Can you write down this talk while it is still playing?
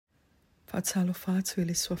Fatalo fatu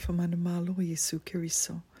ele swafa manamalo Yesu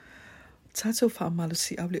keriso. Tato faamalo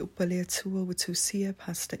si aule upale atua with Tusi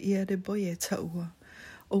pasta ia de boye taua.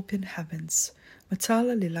 Open heavens.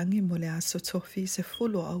 Matala le langi mole aso TOFI se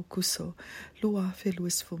fulo AOKUSO lua fe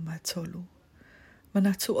luis fu matolu.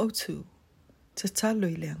 Manatu Autu. Tatalo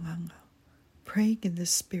I le Agaga. Praying in the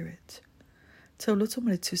spirit. Tauloto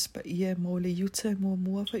male Tusi Paia mole Iuta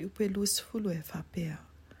mua fa upe luis fulo e faapea.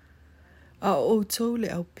 Outou le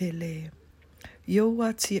au pele. Ia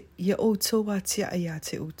outou wa tia aia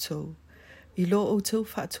te outou. I lo outou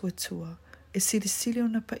atuatua e silisili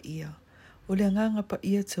ona paia o le Agaga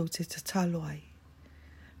Paia tau te Tatalo I.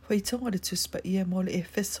 Faitauga le Tusi Paia mo le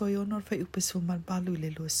Efeso I ono fai upe su malbalu le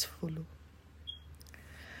luas fulu.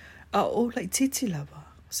 O laʻitiiti lava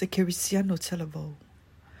se kerisiano talavou.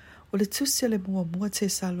 O le tusi le mua te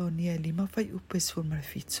Thessalonians e 5 fai upe su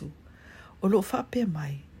malafitu. O lo faapea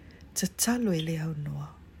mai Tatalo I le aunoa.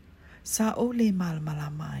 Sa o le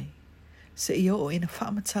malamalama ai. Seia o ina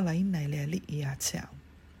faʻamatalaina I le Alii a te au.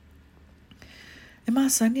 E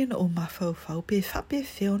masani na o mafaufau pe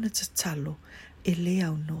faapefea ona tatalo e le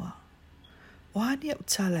aunoa. O ani au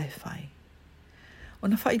tala e fai.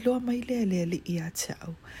 Ona whailoa mai le Alii a te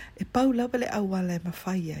au. E pau lava le awala e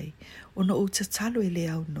mawhai ai. Ona o tatalo e le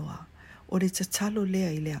aunoa. O le tatalo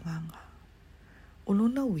lea I le Agaga. O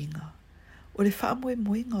luna winga. O le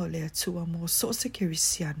whaamoemoenga o le atua mo so se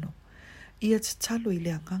kerisiano. Ia tatalo I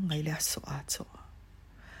le Agaga I le aso atoa.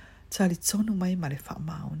 Tali tonu mai ma le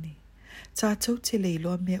whaamaoni. Tātou te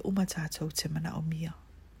leiloa mea uma tātou te mana o mia.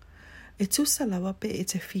 E tusa lawa pe e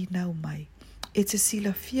te whinau mai. E te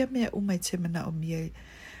sila fia mea uma I te mana o mia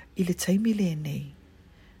I le taimi le nei.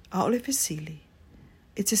 A ole fesili.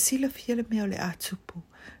 E te sila fia le mea o le atupu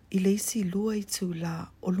I le isi lua I tu la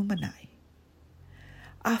o lumanai.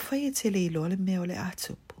 A whai e te leiloa le mea o le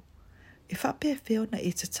atupu. E faapefea na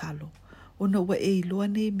e te talo. O na ua e iloa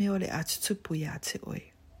nei mea o le atutupu ia te oe.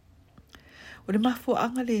 O le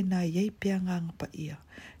mafuanga le na iei pea Agaga Paia.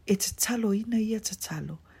 E te talo ina ia te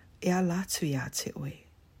talo. E ala atu ia te oe.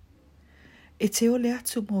 E te ole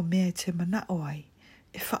atu mo mea e te mana o ai.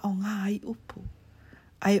 E whaonga ai upu.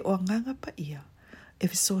 Ai o Agaga Paia. E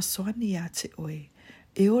visoasoani ia te oe.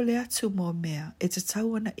 E ole atu mo mea e te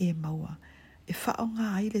tauana e maua. E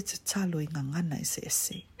whaonga ai le te talo I ngangana e se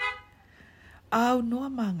ese. Aunoa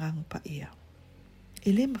ma Agaga Paia.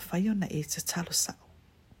 E le mawhaiona e te talo sao.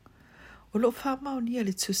 O lo whaamaunia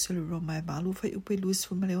le tusi le roma e malu fai upe luis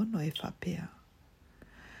fu maleono e faapea.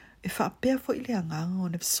 E faapea fo I le Agaga o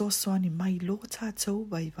ne visoasoani mai lo tātou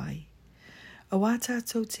vai. A wā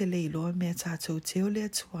tātou te leiloa mea tātou te o le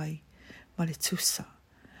atuai ma le tusa.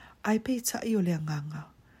 Ai pe tai o le Agaga.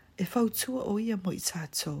 E fautua o ia mo I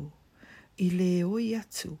tātou. I le o I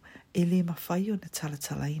atu e le mawhai o na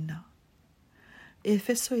talatalaina. E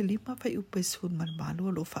Efeso e 5 fai upe su malamalu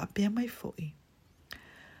o lo faapea mai foi.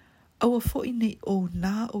 Aua foi nei o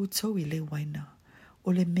nā outou I le waina.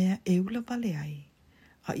 O le mea e ula vale ai.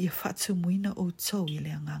 A ia whatu muina outou I le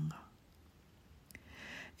Agaga.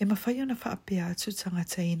 E mawhai o na faapea atu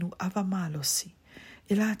tangata inu ava malosi.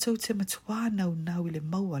 E lātou te matua nau I le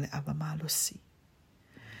maua le ava malosi.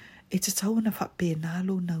 E te tau na faapea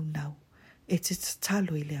nalo nau. E te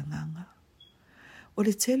tatalo I le Agaga. O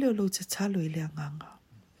le tele o lo tatalo I le Agaga.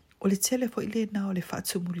 O le tele fo I le na o le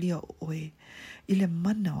whaatumulia o oe. I le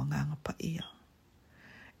mana o Agaga Paia.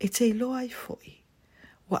 E te iloa ai foi.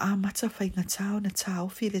 Wa a mata whai ngā tau na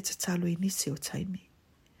taufi le tatalo I nisi o taimi.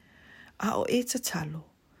 A o e tatalo.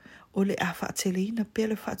 O le a whaateleina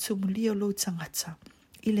pele whaatumulia o lo tangata.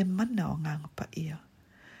 I le mana o Agaga Paia.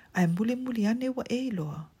 Ai muli ane wa e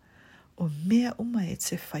iloa. O mea uma e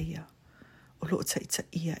te whaia. O lo taita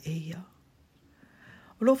ia e ia.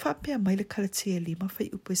 O lo faapea mai le kalatia 5 fai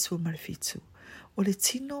upe su malafitu. O le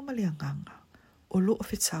tino ma le Agaga. O lo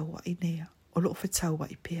Faitauga I nea. O lo Faitauga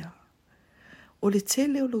I pea. O le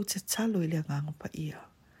tele o lo tatalo I le Agaga Paia.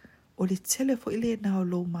 O le tele fo I le na o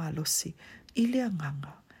lo maalosi I le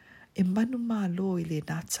Agaga. E manu maalo I le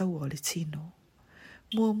nā taua o le tino.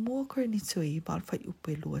 Mua kore nito I bal fai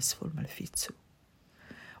upe luas fo malafitu.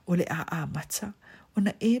 O le a mata. O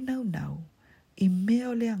na e nau. I mea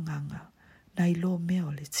o le Agaga. Na I lo mea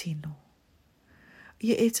o le tino.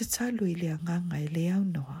 Ia e tatalo I le Agaga I le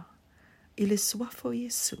aunoa. I le suafo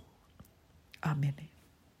Yesu. Amen.